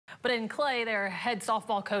But in Clay, their head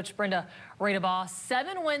softball coach, Brenda Redabaugh,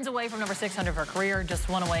 7 wins away from number 600 for career, just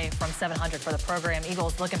 1 away from 700 for the program.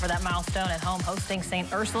 Eagles looking for that milestone at home, hosting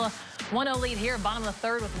St. Ursula. 1-0 lead here, bottom of the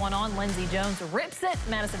third with 1 on. Lindsey Jones rips it.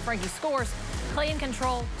 Madison Frankie scores. Clay in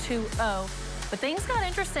control, 2-0. But things got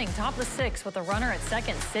interesting. Top of the 6th with a runner at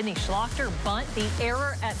second. Sydney Schlachter bunt. The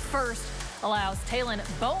error at first allows Taylon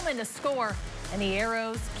Bowman to score. And the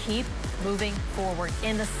Arrows keep moving forward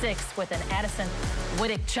in the 6th with an Addison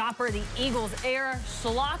Wittick chopper. The Eagles error.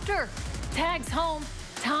 Schlachter tags home,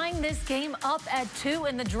 tying this game up at 2.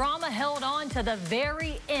 And the drama held on to the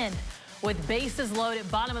very end. With bases loaded,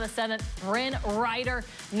 bottom of the 7th, Bryn Ryder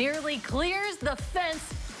nearly clears the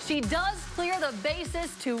fence. She does clear the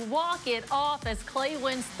bases to walk it off as Clay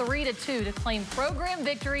wins 3-2 to claim program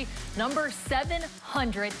victory number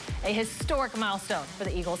 700, a historic milestone for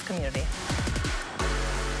the Eagles community.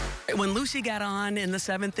 When Lucy got on in the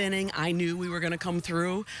 7th inning, I knew we were going to come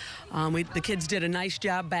through. The kids did a nice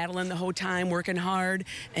job battling the whole time, working hard,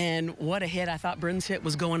 and what a hit. I thought Bryn's hit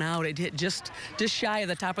was going out. It hit just shy of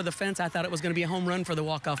the top of the fence. I thought it was going to be a home run for the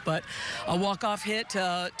walk-off, but a walk-off hit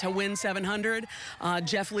to win 700.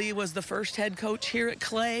 Jeff Lee was the first head coach here at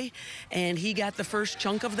Clay, and he got the first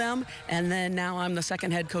chunk of them, and then now I'm the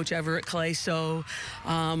second head coach ever at Clay. So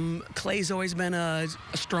Clay's always been a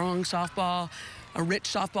strong softball, a rich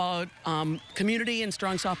softball community and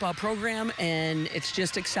strong softball program, and it's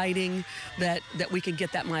just exciting that we can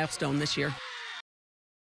get that milestone this year.